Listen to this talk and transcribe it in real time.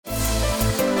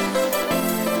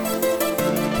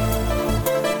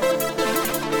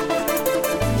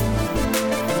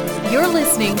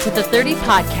listening to the 30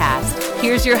 Podcast.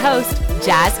 Here's your host,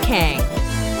 Jazz Kang.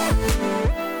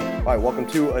 All right, welcome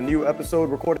to a new episode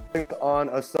recording on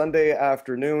a Sunday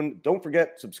afternoon. Don't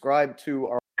forget, subscribe to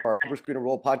our Silver Screen and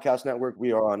Roll podcast network.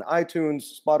 We are on iTunes,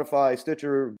 Spotify,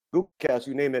 Stitcher, Google Cast,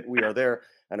 you name it, we are there.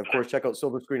 And of course, check out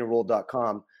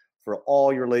silverscreenandroll.com for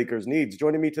all your Lakers needs.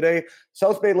 Joining me today,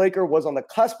 South Bay Laker was on the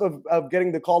cusp of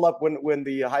getting the call up when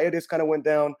the hiatus kind of went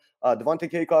down.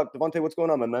 Devontae Cacok. Devontae, what's going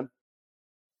on, my man?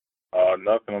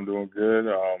 Nothing. I'm doing good.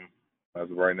 As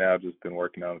of right now, just been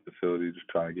working out in the facility, just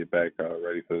trying to get back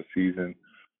ready for the season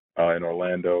in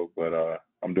Orlando. But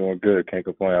I'm doing good. Can't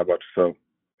complain. How about yourself?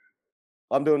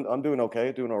 I'm doing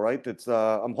okay, doing all right. It's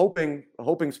I'm hoping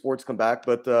sports come back,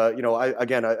 but I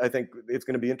think it's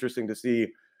going to be interesting to see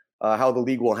how the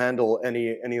league will handle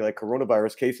any like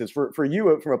coronavirus cases. For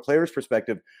you, from a player's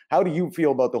perspective, how do you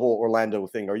feel about the whole Orlando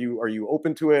thing? Are you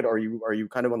open to it? Are you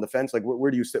kind of on the fence? Like where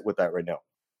do you sit with that right now?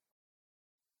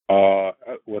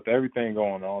 With everything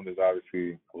going on, there's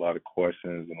obviously a lot of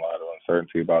questions and a lot of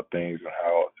uncertainty about things and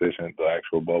how efficient the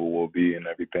actual bubble will be and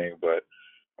everything. But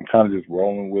I'm kind of just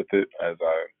rolling with it as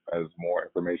more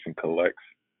information collects.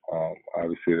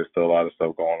 Obviously, there's still a lot of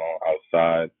stuff going on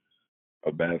outside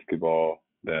of basketball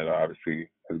that obviously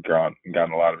has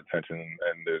gotten a lot of attention,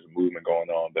 and there's a movement going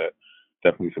on that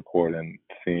definitely support, and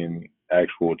seeing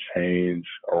actual change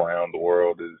around the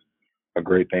world is a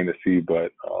great thing to see.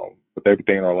 But with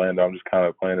everything in Orlando, I'm just kind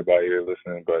of playing it by ear,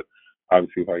 listening. But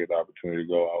obviously, if I get the opportunity to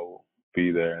go, I will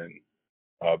be there and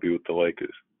I'll be with the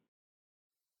Lakers.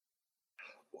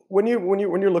 When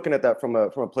you're looking at that from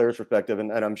a player's perspective,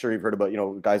 and I'm sure you've heard about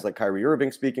guys like Kyrie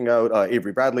Irving speaking out,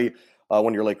 Avery Bradley, one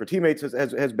of your Laker teammates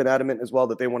has been adamant as well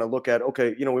that they want to look at,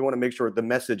 okay, we want to make sure the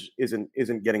message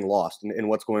isn't getting lost in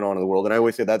what's going on in the world. And I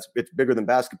always say it's bigger than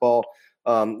basketball.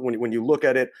 When you look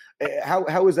at it, how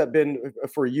has that been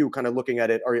for you? Kind of looking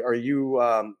at it, are you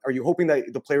hoping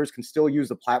that the players can still use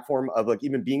the platform of like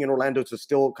even being in Orlando to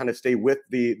still kind of stay with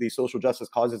the social justice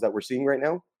causes that we're seeing right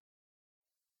now?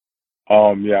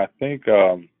 I think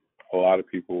a lot of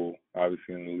people,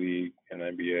 obviously in the league and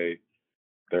NBA,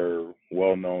 they're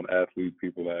well-known athletes,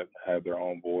 people that have their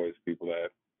own voice, people that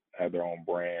have their own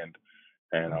brand.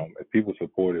 And if people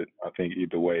support it, I think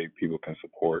either way people can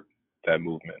support that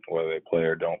movement, whether they play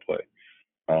or don't play.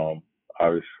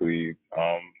 Obviously,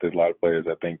 there's a lot of players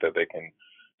that think that they can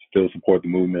still support the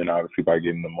movement, obviously by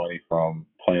getting the money from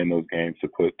playing those games to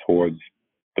put towards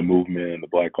the movement and the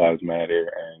Black Lives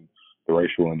Matter and the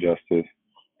racial injustice.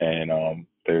 And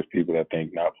there's people that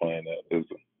think not playing that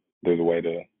there's a way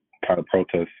to kind of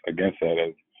protest against that,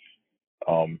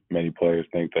 as many players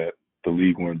think that the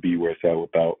league wouldn't be where it's at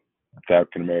without the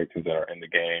African Americans that are in the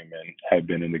game and have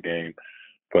been in the game.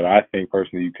 But I think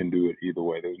personally you can do it either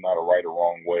way. There's not a right or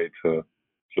wrong way to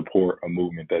support a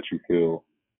movement that you feel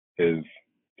is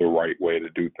the right way to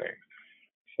do things.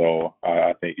 So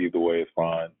I think either way is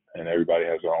fine, and everybody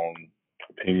has their own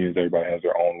opinions. Everybody has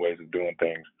their own ways of doing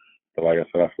things. But like I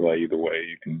said, I feel like either way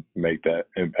you can make that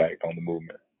impact on the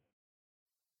movement.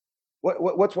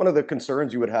 What's one of the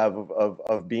concerns you would have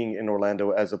of being in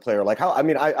Orlando as a player? Like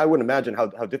I wouldn't imagine how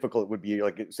difficult it would be.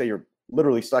 Like say you're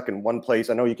literally stuck in one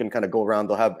place. I know you can kind of go around.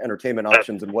 They'll have entertainment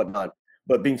options and whatnot.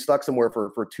 But being stuck somewhere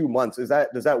for 2 months, does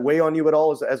that weigh on you at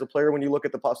all as a player when you look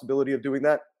at the possibility of doing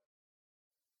that?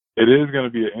 It is going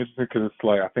to be interesting because it's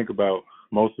like I think about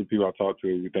most of the people I talk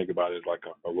to, we think about it as like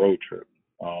a road trip,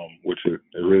 which it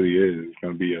really is. It's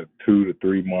going to be a 2 to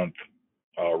 3 month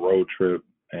road trip.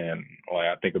 And like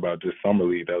I think about just Summer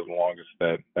League, that was the longest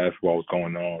that basketball was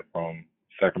going on, from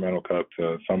Sacramento Cup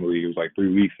to Summer League. It was like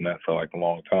 3 weeks, and that felt like a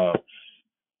long time.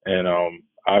 And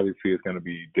obviously it's going to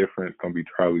be different. It's going to be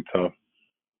probably tough.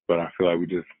 But I feel like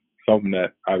something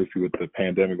that obviously with the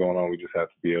pandemic going on, we just have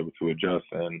to be able to adjust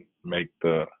and make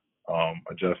the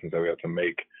adjustments that we have to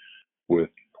make with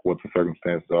what the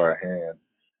circumstances are at hand.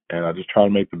 And I just try to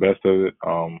make the best of it.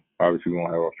 Obviously we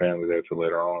won't have our family there till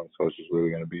later on, so it's just really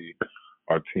going to be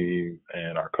our team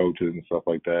and our coaches and stuff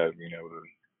like that, being able to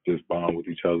just bond with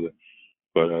each other.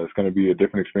 But it's going to be a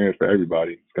different experience for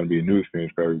everybody. It's going to be a new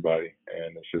experience for everybody,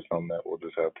 and it's just something that we'll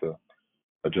just have to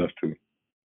adjust to.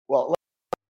 Well,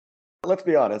 let's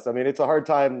be honest. I mean, it's a hard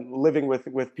time living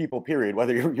with people, period.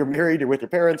 Whether you're married or with your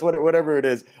parents, whatever it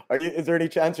is. Is there any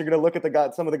chance you're going to look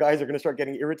at some of the guys are going to start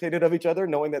getting irritated of each other,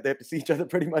 knowing that they have to see each other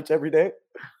pretty much every day?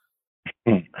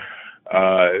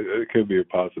 It could be a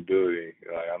possibility.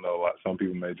 I know some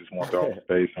people may just want their own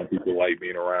space. Some people like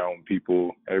being around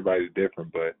people. Everybody's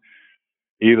different, but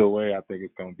either way, I think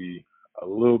it's going to be a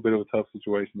little bit of a tough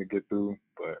situation to get through.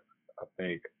 But I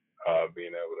think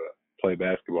being able to play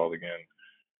basketball again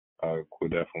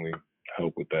would definitely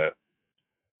help with that.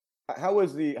 How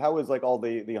is like all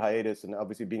the hiatus and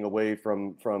obviously being away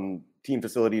from team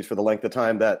facilities for the length of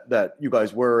time that you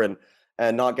guys were and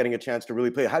not getting a chance to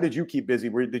really play? How did you keep busy?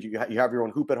 Did you have your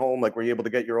own hoop at home? Like, were you able to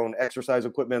get your own exercise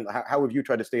equipment? How have you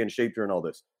tried to stay in shape during all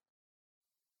this?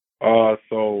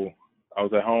 So I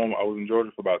was at home. I was in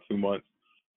Georgia for about 2 months,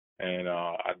 and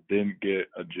I didn't get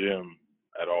a gym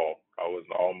at all. I was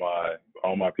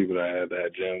all my people that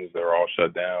had gyms. They were all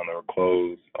shut down. They were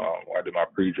closed. I did my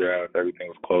pre-draft. Everything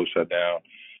was closed, shut down.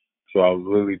 So I was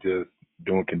literally just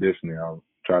doing conditioning. I would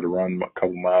try to run a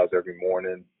couple miles every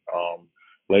morning.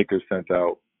 Lakers sent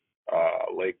out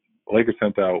Lakers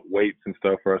sent out weights and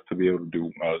stuff for us to be able to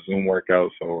do Zoom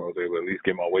workouts. So I was able to at least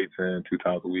get my weights in 2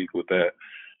 times a week with that.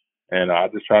 And I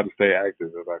just tried to stay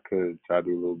active if I could. Try to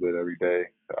do a little bit every day.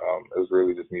 It was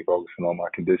really just me focusing on my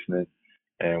conditioning.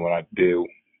 And when I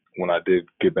did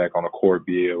get back on the court,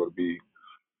 be able to be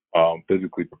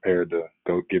physically prepared to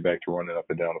go get back to running up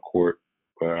and down the court.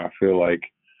 But I feel like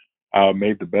I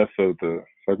made the best of the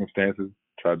circumstances.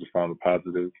 Tried to find the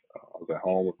positives. I was at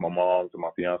home with my moms and my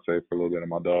fiance for a little bit, and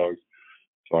my dogs.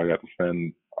 So I got to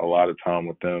spend a lot of time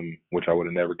with them, which I would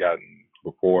have never gotten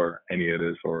before any of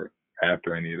this or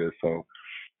after any of this. So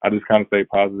I just kind of stayed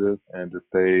positive and just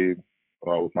stayed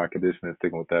with my conditioning,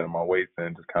 sticking with that and my weights,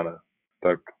 and just kind of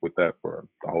stuck with that for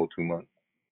the whole 2 months.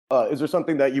 Is there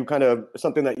something that you kind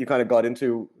of got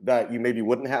into that you maybe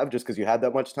wouldn't have just because you had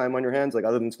that much time on your hands? Like,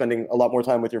 other than spending a lot more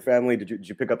time with your family, did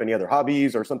you pick up any other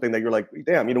hobbies or something that you're like,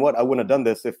 damn, you know what? I wouldn't have done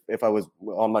this if I was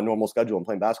on my normal schedule and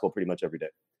playing basketball pretty much every day.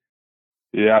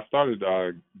 Yeah, I started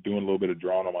doing a little bit of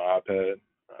drawing on my iPad.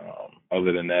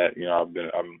 Other than that,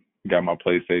 I've got my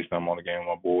PlayStation. I'm on the game with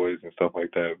my boys and stuff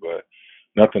like that. But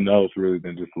nothing else really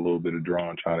than just a little bit of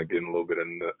drawing, trying to get a little bit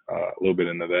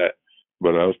into that.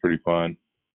 But that was pretty fun.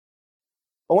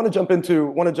 I want to jump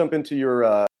into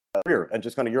your career and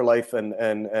just kind of your life and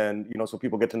so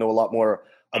people get to know a lot more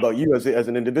about you as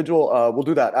an individual. We'll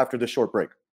do that after this short break.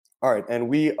 All right, and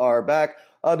we are back.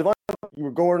 Devon, you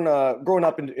were growing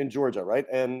up in Georgia, right?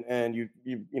 And you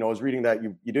I was reading that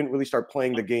you didn't really start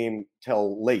playing the game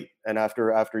till late, and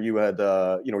after you had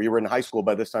you were in high school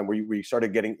by this time where you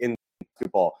started getting into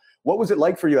basketball. What was it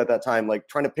like for you at that time, like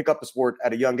trying to pick up the sport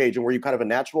at a young age, and were you kind of a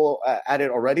natural at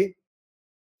it already?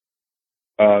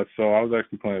 So I was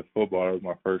actually playing football. That was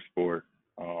my first sport,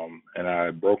 and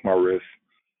I broke my wrist.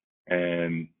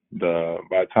 And by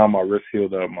the time my wrist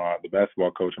healed up, the basketball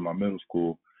coach in my middle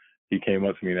school, he came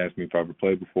up to me and asked me if I ever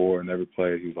played before. I never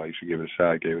played. He was like, "You should give it a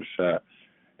shot." I gave it a shot.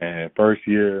 And first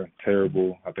year,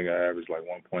 terrible. I think I averaged like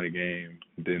 1 point a game.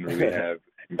 Didn't really have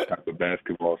any type of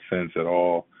basketball sense at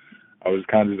all. I was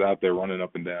kind of just out there running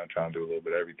up and down, trying to do a little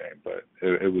bit of everything. But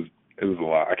it was a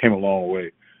lot. I came a long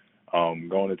way.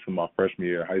 Going into my freshman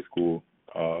year of high school,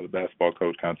 the basketball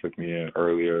coach kind of took me in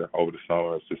earlier over the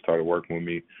summer. Just started working with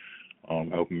me,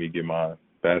 helping me get my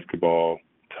basketball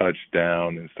touch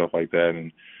down and stuff like that.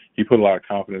 And he put a lot of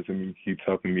confidence in me. He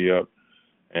toughened me up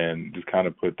and just kind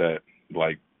of put that,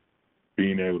 like,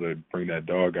 being able to bring that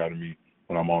dog out of me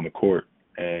when I'm on the court.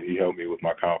 And he helped me with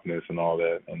my confidence and all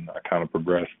that. And I kind of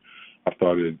progressed. I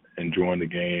started enjoying the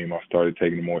game. I started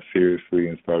taking it more seriously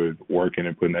and started working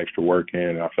and putting extra work in.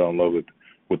 And I fell in love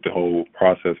with the whole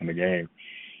process in the game.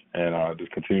 And I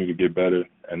just continued to get better.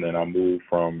 And then I moved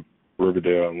from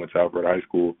Riverdale and went to Alpharetta High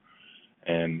School.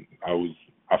 And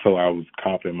I felt like I was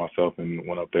confident in myself and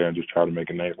went up there and just tried to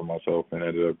make a name for myself and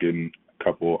ended up getting a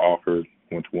couple offers,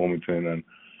 went to Wilmington. And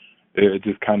it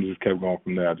just kind of just kept going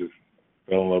from there. I just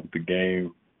fell in love with the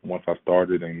game once I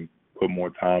started and put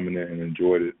more time in it and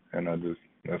enjoyed it, and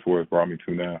that's where it's brought me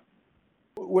to now.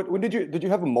 When did you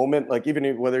have a moment, like even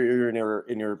whether you're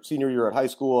in your senior year at high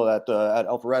school at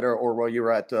Alpharetta or while you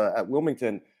were at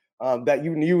Wilmington, that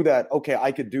you knew that okay,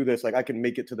 I could do this, like I can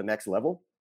make it to the next level?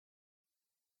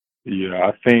 Yeah,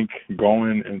 I think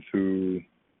going into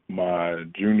my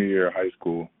junior year of high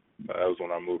school, that was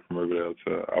when I moved from Riverdale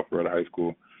to Alpharetta High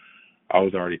School. I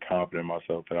was already confident in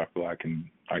myself that I feel like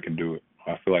I can do it.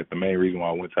 I feel like the main reason why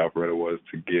I went to Alpharetta was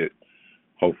to get,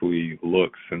 hopefully,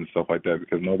 looks and stuff like that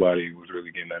because nobody was really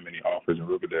getting that many offers in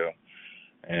Riverdale.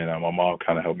 And my mom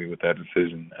kind of helped me with that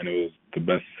decision, and it was the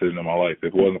best decision of my life.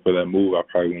 If it wasn't for that move, I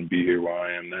probably wouldn't be here where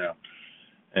I am now.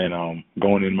 And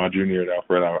going into my junior year at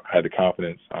Alpharetta, I had the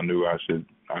confidence. I knew I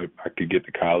could get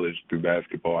to college through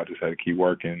basketball. I just had to keep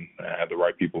working. I had the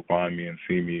right people find me and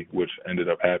see me, which ended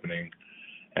up happening.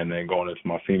 And then going into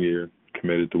my senior year,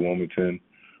 committed to Wilmington.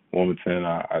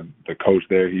 The coach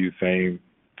there, he's the same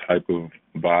type of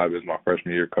vibe as my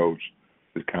freshman year coach.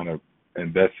 Just kind of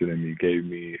invested in me, gave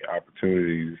me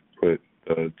opportunities, put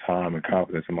the time and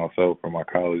confidence in myself for my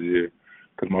college year.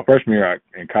 Because my freshman year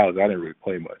in college, I didn't really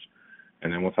play much.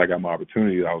 And then once I got my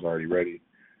opportunity, I was already ready.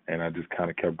 And I just kind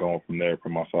of kept going from there for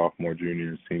my sophomore, junior,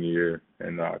 and senior year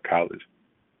in college.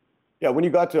 Yeah, when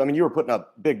you got to, I mean, you were putting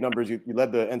up big numbers. You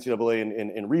led the NCAA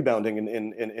in rebounding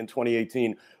in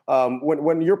 2018.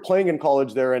 When you're playing in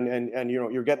college there, and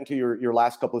you're getting to your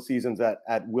last couple of seasons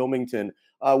at Wilmington,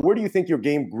 where do you think your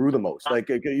game grew the most? Like,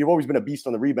 you've always been a beast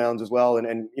on the rebounds as well,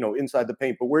 and inside the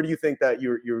paint. But where do you think that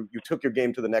you took your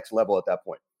game to the next level at that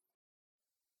point?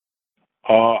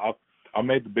 I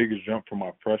made the biggest jump from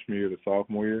my freshman year to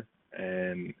sophomore year,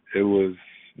 and it was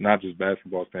not just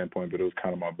basketball standpoint, but it was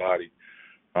kind of my body.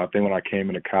 I think when I came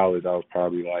into college, I was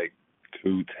probably like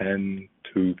 210,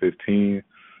 215.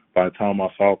 By the time my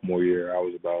sophomore year, I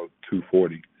was about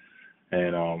 240.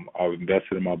 And I was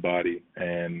invested in my body,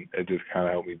 and it just kind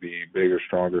of helped me be bigger,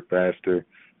 stronger, faster.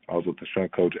 I was with the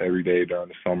strength coach every day during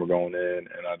the summer going in,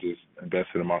 and I just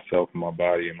invested in myself and my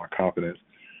body and my confidence.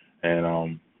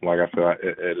 And like I said,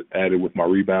 it added with my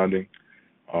rebounding.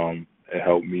 It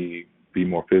helped me be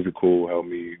more physical, helped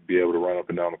me be able to run up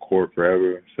and down the court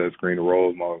forever, set screen and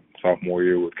rolls my sophomore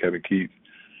year with Kevin Keats.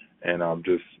 And it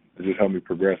just helped me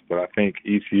progress. But I think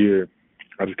each year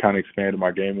I just kind of expanded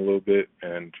my game a little bit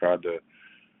and tried to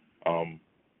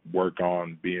work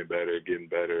on being better, getting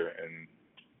better, and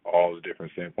all the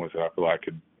different standpoints that I feel like I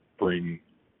could bring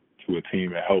to a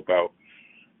team and help out.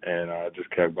 And I just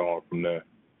kept going from there.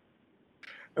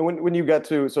 And when you got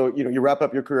to, so you wrap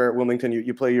up your career at Wilmington,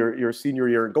 you play your senior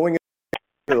year, going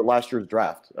into last year's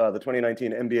draft, the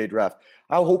 2019 NBA draft.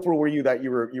 How hopeful were you that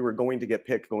you were going to get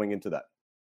picked going into that?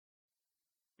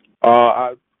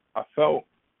 I felt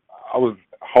I was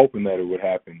hoping that it would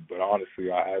happen, but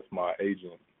honestly, I asked my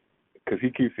agent because he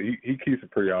keeps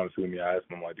it pretty honest with me. I asked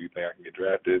him, like, do you think I can get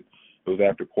drafted? It was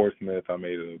after Portsmouth. I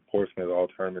made a Portsmouth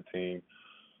all-tournament team.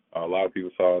 A lot of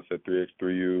people saw us at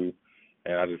 3x3U,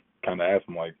 and I just kind of asked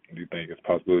him, like, do you think it's a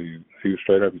possibility? He was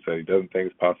straight up. He said he doesn't think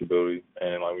it's a possibility.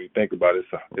 And, like, when you think about it,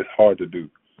 it's hard to do,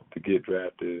 to get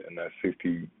drafted, and those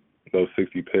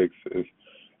 60 picks, it's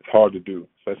hard to do,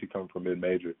 especially coming from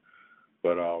mid-major.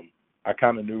 But I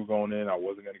kind of knew going in I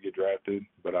wasn't going to get drafted,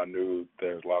 but I knew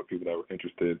there was a lot of people that were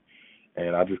interested.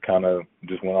 And I just kind of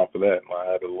just went off of that.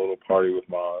 I had a little party with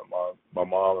my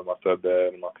mom and my stepdad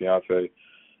and my fiance,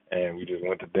 and we just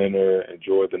went to dinner,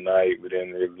 enjoyed the night. We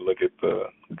didn't really look at the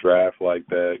draft like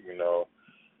that,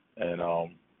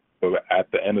 And but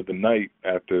at the end of the night,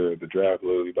 after the draft,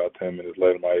 literally about 10 minutes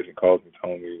later, my agent calls me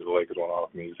telling me the Lakers want to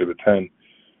offer me Exhibit 10.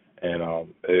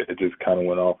 And it just kind of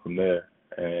went off from there.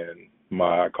 And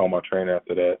I called my trainer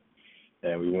after that,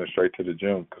 and we went straight to the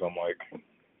gym because I'm like,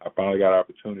 I finally got an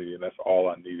opportunity, and that's all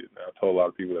I needed. And I told a lot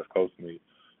of people that's close to me,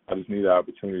 I just need an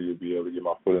opportunity to be able to get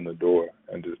my foot in the door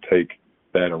and just take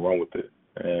that and run with it.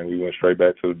 And we went straight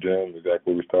back to the gym,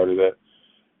 exactly where we started at,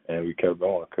 and we kept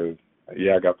going because,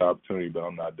 I got the opportunity, but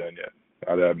I'm not done yet.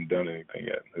 I haven't done anything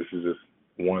yet. This is just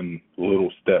one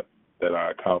little step that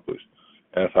I accomplished.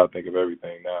 And that's how I think of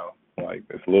everything now. Like,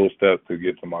 it's little steps to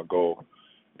get to my goal.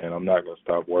 And I'm not going to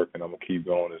stop working. I'm going to keep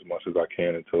going as much as I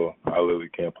can until I literally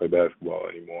can't play basketball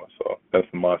anymore. So that's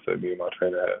the mindset me and my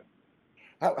trainer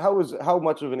had. How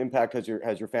much of an impact has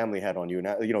your family had on you,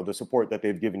 and the support that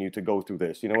they've given you to go through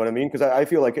this? You know what I mean? Because I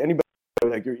feel like anybody,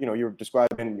 like you're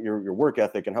describing your work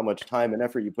ethic and how much time and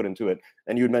effort you put into it.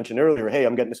 And you had mentioned earlier, hey,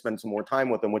 I'm getting to spend some more time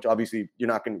with them, which obviously you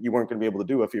weren't going to be able to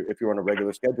do if you're on a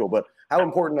regular schedule. But how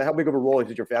big of a role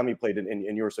has your family played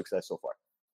in your success so far?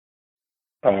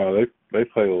 They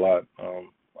played a lot.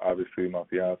 Obviously, my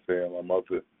fiance and my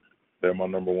mother, they're my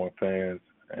number one fans,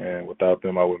 and without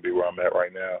them, I wouldn't be where I'm at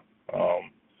right now.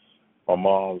 My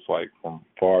mom's, like, from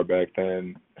far back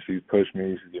then, she's pushed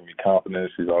me, she's given me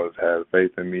confidence, she's always had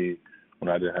faith in me when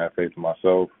I didn't have faith in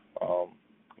myself. A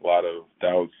lot of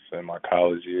doubts in my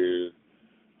college years,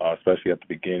 especially at the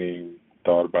beginning,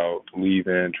 thought about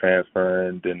leaving,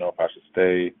 transferring, didn't know if I should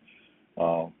stay,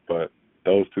 but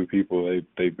those two people,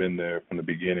 they've been there from the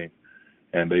beginning,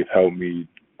 and they've helped me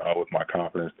with my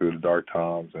confidence through the dark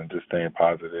times and just staying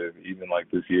positive. Even like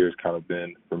this year has kind of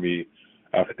been, for me,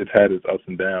 it's had its ups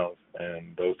and downs,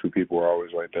 and those two people are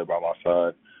always right there by my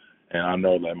side. And I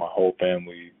know that my whole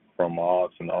family, from my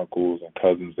aunts and uncles and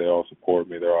cousins, they all support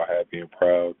me. They're all happy and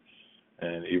proud.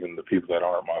 And even the people that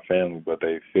aren't my family, but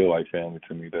they feel like family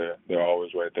to me, they're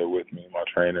always right there with me. My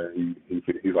trainer,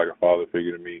 he's like a father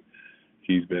figure to me.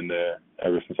 He's been there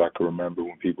ever since I could remember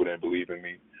when people didn't believe in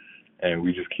me. And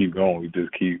we just keep going.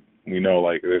 We know,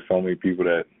 like, there's so many people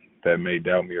that may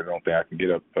doubt me or don't think I can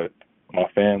get up. But my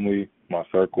family, my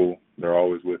circle, they're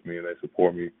always with me, and they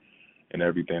support me in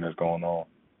everything that's going on.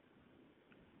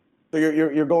 So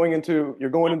you're going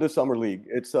into summer league.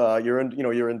 It's you're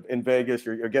in Vegas.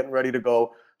 You're getting ready to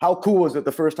go. How cool was it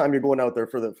the first time you're going out there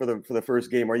for the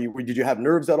first game? Did you have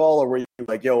nerves at all, or were you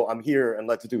like, yo, I'm here and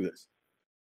let's do this?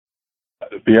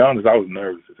 To be honest, I was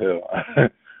nervous as hell.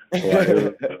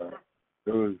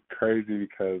 It was crazy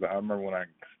because I remember when I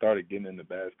started getting into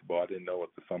basketball, I didn't know what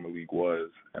the summer league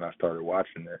was, and I started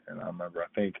watching it. And I remember,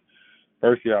 I think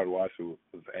first year I watched it was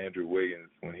Andrew Wiggins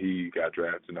when he got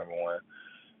drafted number 1.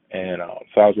 And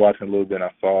so I was watching a little bit, and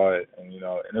I saw it, and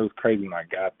and it was crazy when I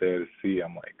got there to see.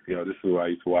 I'm like, this is what I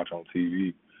used to watch on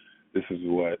TV. This is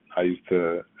what I used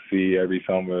to see every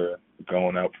summer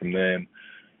going up from then,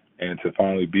 and to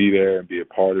finally be there and be a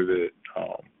part of it.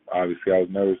 Obviously, I was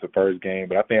nervous the first game,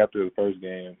 but I think after the first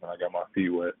game, when I got my feet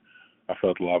wet, I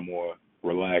felt a lot more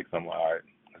relaxed. I'm like, all right,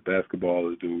 it's basketball.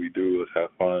 Let's do what we do. Let's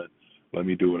have fun. Let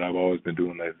me do what I've always been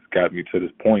doing that's got me to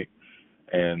this point,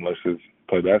 and let's just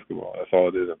play basketball. That's all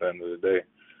it is at the end of the day.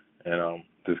 And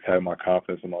just have my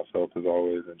confidence in myself as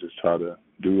always, and just try to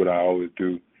do what I always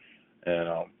do, and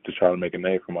just try to make a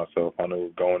name for myself. I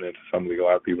know going into some league, a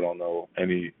lot of people don't know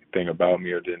anything about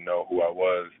me or didn't know who I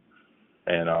was.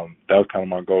 And that was kind of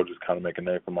my goal, just kind of make a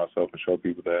name for myself and show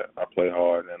people that I play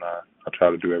hard, and I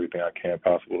try to do everything I can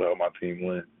possible to help my team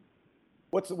win.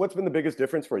 What's been the biggest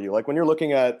difference for you? Like when you're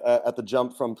looking at the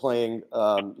jump from playing,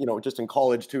 just in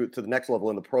college to the next level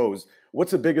in the pros,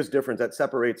 what's the biggest difference that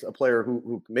separates a player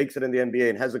who makes it in the NBA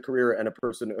and has a career and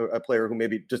a player who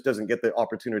maybe just doesn't get the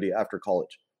opportunity after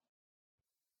college?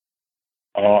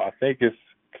 I think it's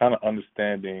kind of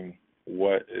understanding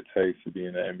what it takes to be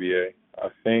in the NBA. I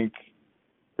think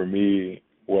for me,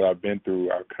 what I've been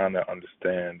through, I kind of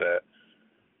understand that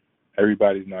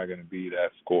everybody's not going to be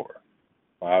that scorer.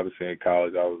 Obviously, in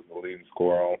college, I was the leading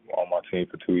scorer on my team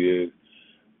for 2 years.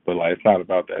 But, it's not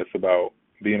about that. It's about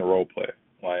being a role player.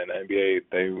 In the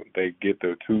NBA, they get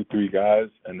their 2-3 guys,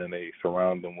 and then they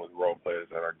surround them with role players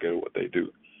that are good at what they do.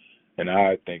 And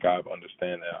I think I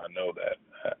understand that. I know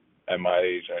that at my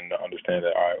age, and understand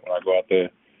that, all right, when I go out there,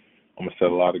 I'm going to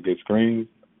set a lot of good screens.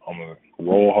 I'm going to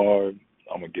roll hard.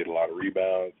 I'm going to get a lot of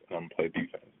rebounds, and I'm going to play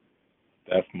defense.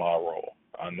 That's my role.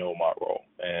 I know my role.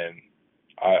 And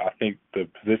I think the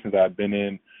positions I've been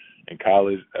in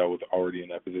college, I was already in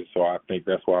that position. So I think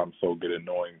that's why I'm so good at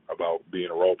knowing about being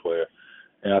a role player.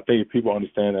 And I think if people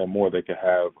understand that more, they can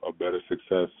have a better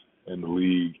success in the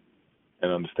league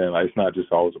and understand it's not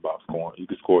just always about scoring. You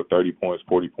can score 30 points,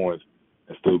 40 points,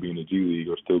 and still be in the G League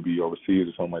or still be overseas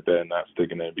or something like that and not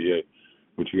stick in the NBA.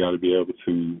 But you got to be able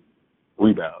to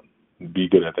rebound, be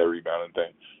good at that rebounding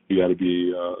thing. You got to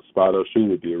be a spot-up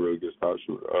shooter, be a really good spot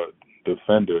shooter,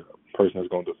 defender, person that's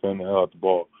going to defend the hell out the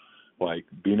ball.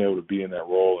 Being able to be in that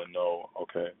role and know,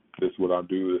 okay, this is what I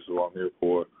do, this is what I'm here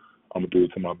for, I'm going to do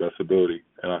it to my best ability.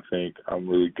 And I think I'm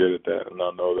really good at that, and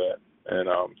I know that. And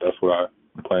that's what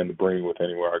I plan to bring with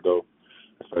anywhere I go,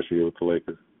 especially with the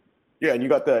Lakers. Yeah, and you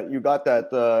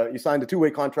signed a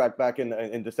 2-way contract back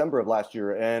in December of last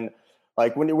year. And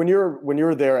when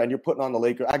you're there and you're putting on the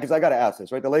Lakers, because I got to ask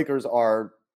this, right? The Lakers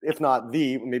are, if not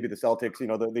maybe the Celtics,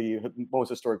 the most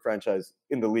historic franchise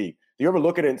in the league. Do you ever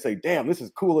look at it and say, damn, this is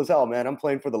cool as hell, man, I'm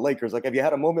playing for the Lakers? Have you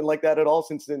had a moment like that at all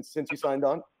since you signed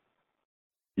on?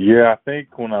 Yeah, I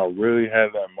think when I really had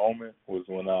that moment was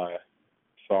when I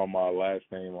saw my last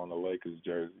name on the Lakers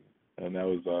jersey. And that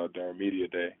was during media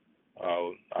day,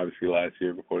 obviously last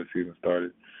year before the season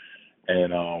started.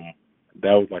 And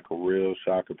that was a real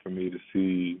shocker for me to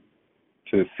see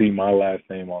my last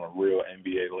name on a real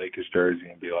NBA Lakers jersey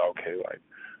and be okay,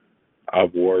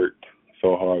 I've worked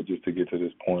so hard just to get to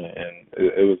this point, and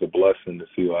it was a blessing to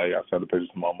see. I sent the pictures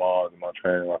to my mom and my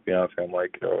trainer, my fiance. I'm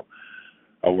like,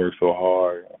 I worked so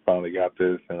hard. I finally got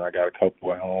this, and I got a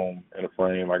couple at home in a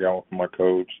frame. I got one from my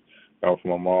coach, got one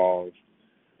from my mom's,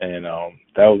 and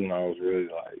that was when I was really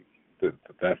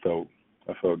that felt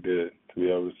good to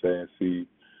be able to say and see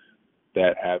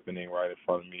that happening right in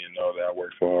front of me and know that I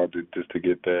worked so hard just to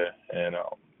get there, and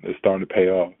it's starting to pay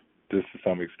off just to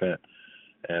some extent.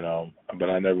 And but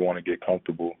I never want to get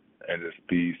comfortable and just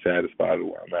be satisfied with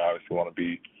where I'm at. I obviously want to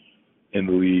be in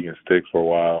the league and stick for a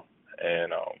while.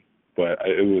 And but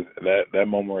it was that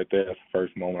moment right there. That's the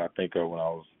first moment I think of when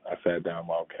I sat down.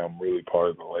 I'm really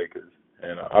part of the Lakers.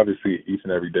 And obviously each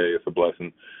and every day it's a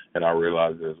blessing, and I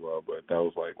realize it as well. But that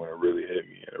was when it really hit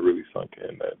me and it really sunk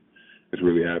in that it's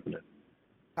really happening.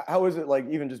 How is it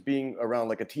even just being around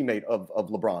a teammate of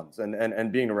LeBron's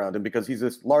and being around him, because he's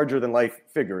this larger than life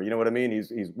figure, you know what I mean?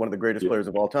 He's one of the greatest players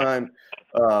of all time.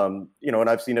 And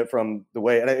I've seen it from the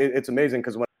way, and it's amazing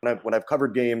because when I've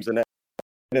covered games and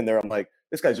in there, I'm like,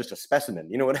 this guy's just a specimen.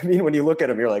 You know what I mean? When you look at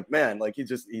him, you're like, man, he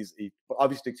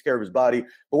obviously takes care of his body,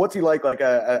 but what's he like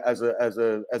as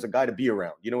a guy to be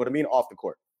around? You know what I mean? Off the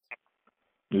court.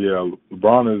 Yeah,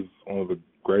 LeBron is one of the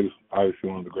greatest, obviously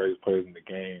one of the greatest players in the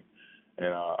game,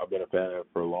 and I've been a fan of him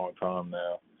for a long time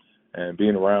now. And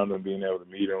being around him, being able to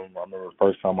meet him, I remember the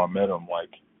first time I met him, like,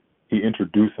 he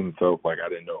introduced himself like I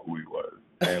didn't know who he was.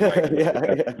 And, like, he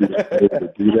was able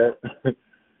to do that.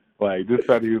 Like, just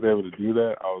that he was able to do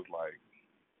that, I was like,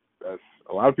 that's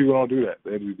a lot of people don't do that.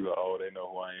 They just be like, oh, they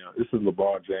know who I am. This is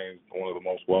LeBron James, one of the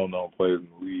most well-known players in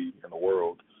the league, in the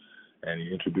world, and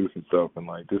he introduced himself. And,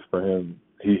 like, just for him,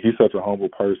 he's such a humble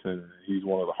person. He's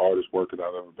one of the hardest workers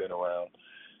I've ever been around.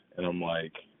 And I'm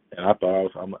like, and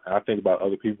I think about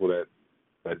other people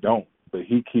that don't, but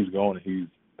he keeps going and he's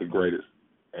the greatest.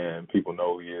 And people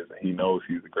know who he is, and he knows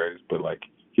he's the greatest, but, like,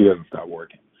 he doesn't stop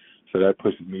working. So that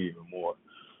pushes me even more.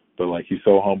 But, like, he's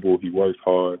so humble. He works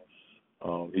hard.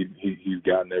 He's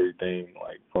gotten everything,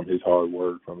 like, from his hard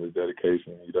work, from his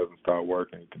dedication. He doesn't stop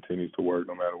working. He continues to work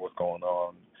no matter what's going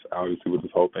on. Obviously, with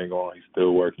this whole thing going on, he's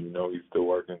still working. You know he's still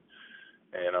working.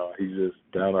 And he's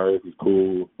just down to earth. He's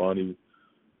cool, funny.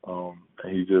 And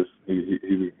he's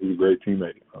a great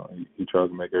teammate. He tries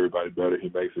to make everybody better. He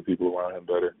makes the people around him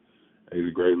better. He's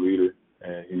a great leader,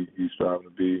 and he's striving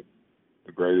to be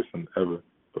the greatest ever.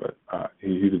 But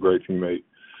he's a great teammate,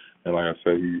 and like I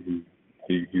said,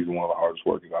 he's one of the hardest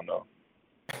workers I know.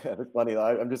 Yeah, that's funny.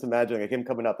 I'm just imagining him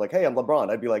coming up like, "Hey, I'm LeBron."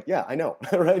 I'd be like, "Yeah, I know,"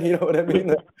 right? You know what I mean?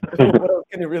 What else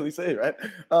can you really say, right?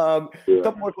 A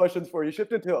couple more questions for you.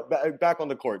 Shifting to back on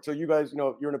the court. So you guys,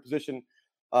 you're in a position,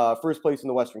 first place in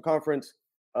the Western Conference.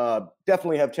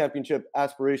 Definitely have championship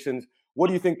aspirations. What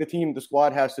do you think the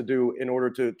squad has to do in order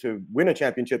to win a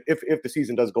championship if the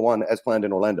season does go on as planned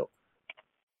in Orlando?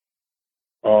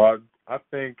 I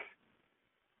think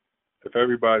if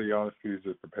everybody honestly is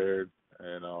just prepared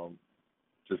and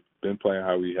just been playing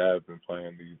how we have been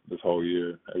playing this whole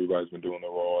year, everybody's been doing their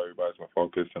role, everybody's been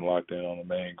focused and locked in on the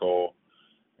main goal,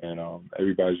 and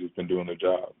everybody's just been doing their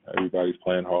job. Everybody's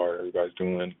playing hard. Everybody's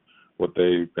doing what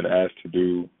they've been asked to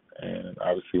do, and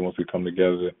obviously once we come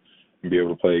together and be able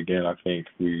to play again, I think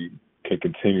we can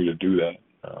continue to do that.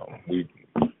 We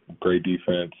great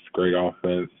defense, great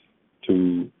offense,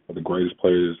 two of the greatest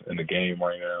players in the game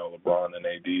right now, LeBron and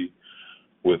AD,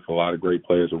 with a lot of great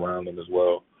players around them as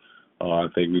well. I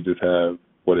think we just have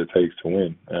what it takes to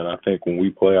win. And I think when we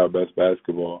play our best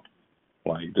basketball,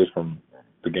 like just from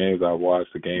the games I've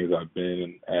watched, the games I've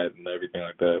been at and everything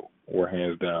like that, we're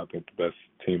hands down, I think, the best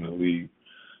team in the league.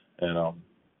 And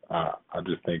I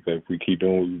just think that if we keep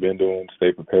doing what we've been doing,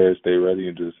 stay prepared, stay ready,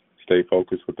 and just stay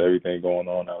focused with everything going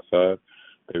on outside,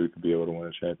 that we could be able to win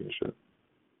a championship.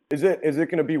 Is it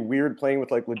going to be weird playing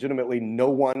with like legitimately no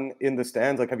one in the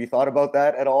stands? Like, have you thought about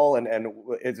that at all? And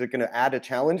is it going to add a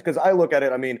challenge? Because I look at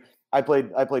it, I mean, I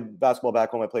played basketball back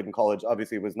home. I played in college.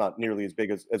 Obviously, it was not nearly as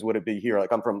big as would it be here.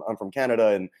 Like I'm from Canada,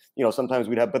 and sometimes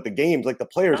we'd have, but the games, like the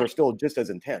players are still just as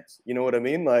intense. You know what I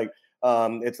mean? Like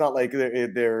it's not like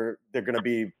they're going to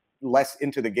be less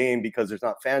into the game because there's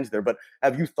not fans there. But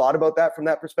have you thought about that from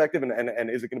that perspective? And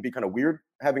is it going to be kind of weird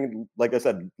having, like I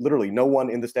said, literally no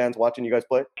one in the stands watching you guys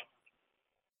play?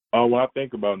 When I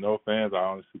think about no fans, I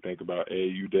honestly think about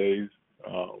AAU days.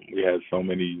 We had so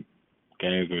many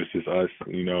games where it's just us,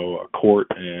 a court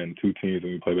and two teams,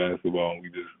 and we play basketball, and we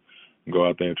just go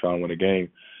out there and try and win a game.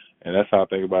 And that's how I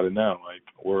think about it now. Like,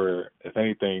 if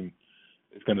anything,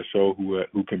 it's going to show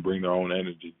who can bring their own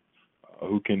energy.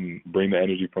 Who can bring the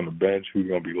energy from the bench, who's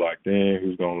going to be locked in,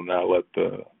 who's going to not let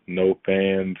the no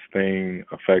fans thing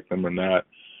affect them or not.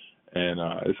 And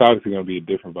it's obviously going to be a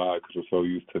different vibe because we're so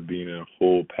used to being in a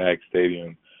full packed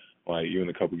stadium. Like, even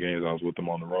a couple games I was with them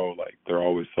on the road, like, they're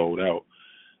always sold out.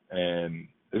 And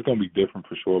it's going to be different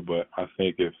for sure, but I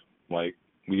think if, like,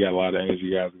 we got a lot of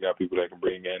energy guys, we got people that can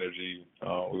bring energy,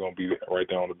 we're going to be right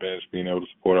there on the bench being able to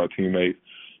support our teammates.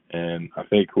 And I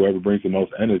think whoever brings the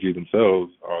most energy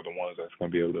themselves are the ones that's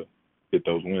going to be able to get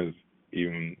those wins,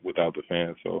 even without the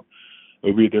fans. So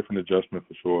it'll be a different adjustment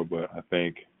for sure, but I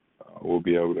think we'll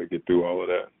be able to get through all of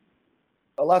that.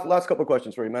 Last couple of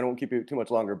questions for you, man. I won't keep you too much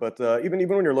longer. But even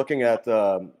when you're looking at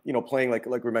playing like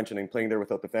we're mentioning, playing there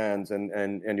without the fans,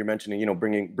 and you're mentioning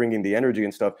bringing the energy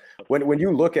and stuff. When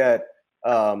you look at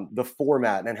the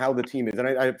format and how the team is, and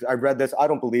I read this, I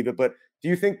don't believe it, but do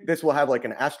you think this will have like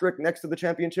an asterisk next to the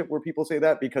championship where people say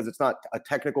that because it's not a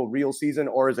technical real season,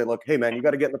 or is it like, hey man, you got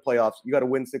to get in the playoffs, you got to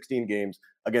win 16 games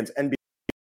against NBA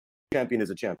champion is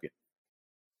a champion?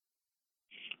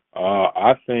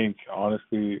 I think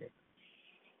honestly,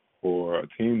 for a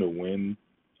team to win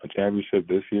a championship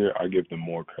this year, I give them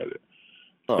more credit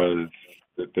because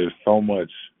there's been so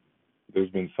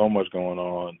much going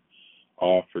on,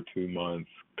 off for 2 months,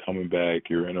 coming back,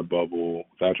 you're in a bubble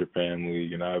without your family,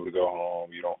 you're not able to go home,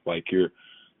 you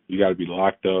got to be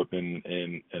locked up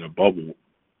in a bubble,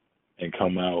 and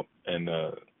come out and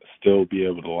still be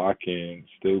able to lock in,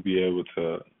 still be able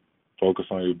to focus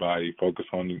on your body, focus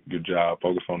on your job,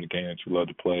 focus on the game that you love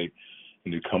to play,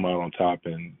 and to come out on top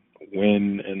and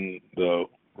win in the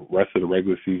rest of the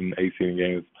regular season, 18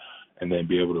 games, and then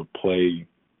be able to play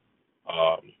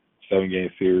 7-game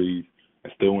series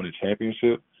and still win a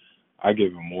championship, I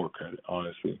give him more credit,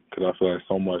 honestly, because I feel like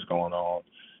so much going on.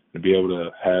 To be able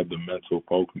to have the mental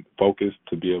focus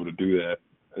to be able to do that,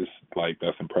 it's like,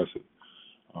 that's impressive.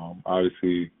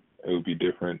 Obviously, it would be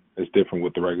different. It's different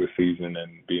with the regular season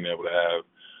and being able to have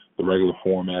the regular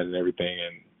format and everything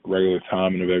and regular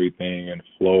timing of everything and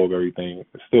flow of everything.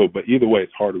 Still, but either way,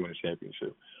 it's hard to win a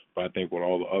championship. But I think with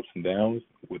all the ups and downs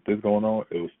with this going on,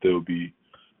 it will still be,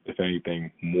 if anything,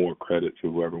 more credit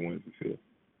to whoever wins this year.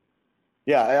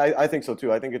 Yeah, I think so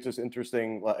too. I think it's just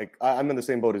interesting. Like, I'm in the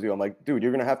same boat as you. I'm like, dude,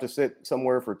 you're gonna have to sit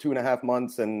somewhere for 2.5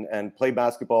 months and play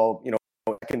basketball,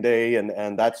 second day,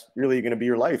 and that's really gonna be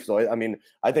your life. So I mean,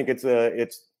 I think it's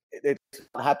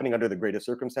happening under the greatest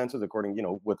circumstances, according,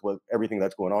 with everything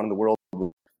that's going on in the world,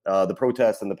 the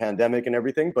protests and the pandemic and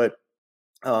everything. But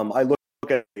I look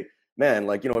at it, man,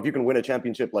 like, if you can win a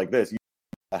championship like this,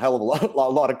 a hell of a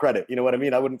lot of credit. You know what I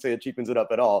mean? I wouldn't say it cheapens it up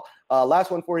at all.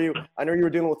 Last one for you. I know you were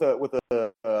dealing with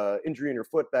a injury in your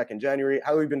foot back in January.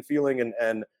 How have you been feeling?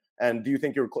 And do you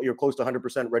think you're close to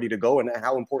 100% ready to go? And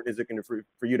how important is it going to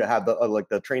for you to have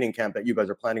the training camp that you guys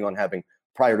are planning on having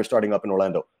prior to starting up in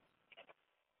Orlando?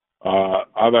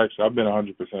 I've been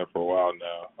 100% for a while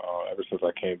now. Ever since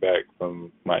I came back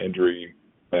from my injury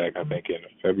back, I think in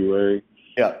February.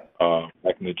 Yeah.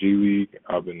 Back in the G League,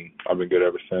 I've been good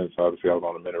ever since. Obviously, I was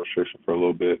on a minute restriction for a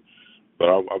little bit, but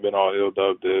I've been all healed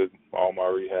up, did all my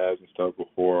rehabs and stuff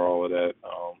before all of that.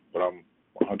 But I'm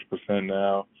 100%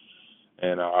 now,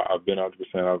 and I've been 100%.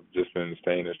 I've just been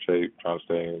staying in shape, trying to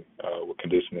stay with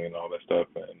conditioning and all that stuff,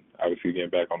 and obviously getting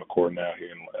back on the court now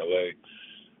here in LA.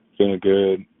 Feeling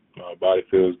good. My body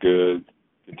feels good.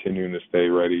 Continuing to stay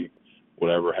ready,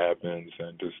 whatever happens,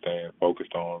 and just staying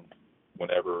focused on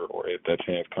whenever or if that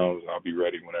chance comes, I'll be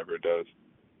ready whenever it does.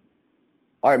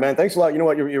 All right, man. Thanks a lot. You know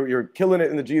what? You're killing it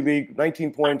in the G League.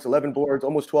 19 points, 11 boards,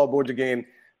 almost 12 boards a game.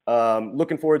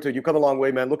 Looking forward to it. You've come a long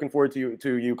way, man. Looking forward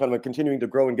to you kind of continuing to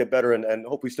grow and get better and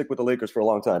hopefully stick with the Lakers for a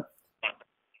long time.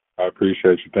 I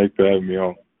appreciate you. Thanks for having me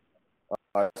on.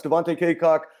 All right, Devontae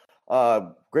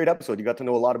Cacok, great episode. You got to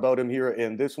know a lot about him here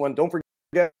in this one. Don't forget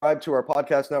to subscribe to our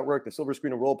podcast network, the Silver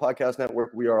Screen and Roll Podcast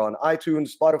Network. We are on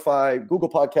iTunes, Spotify, Google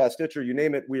Podcast, Stitcher, you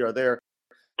name it, we are there.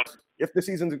 If the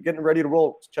season's getting ready to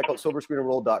roll, check out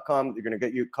silverscreenandroll.com. They're going to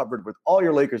get you covered with all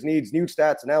your Lakers needs, new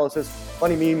stats, analysis,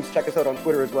 funny memes. Check us out on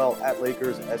Twitter as well,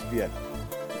 @LakersSPN.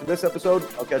 For this episode,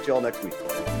 I'll catch you all next week.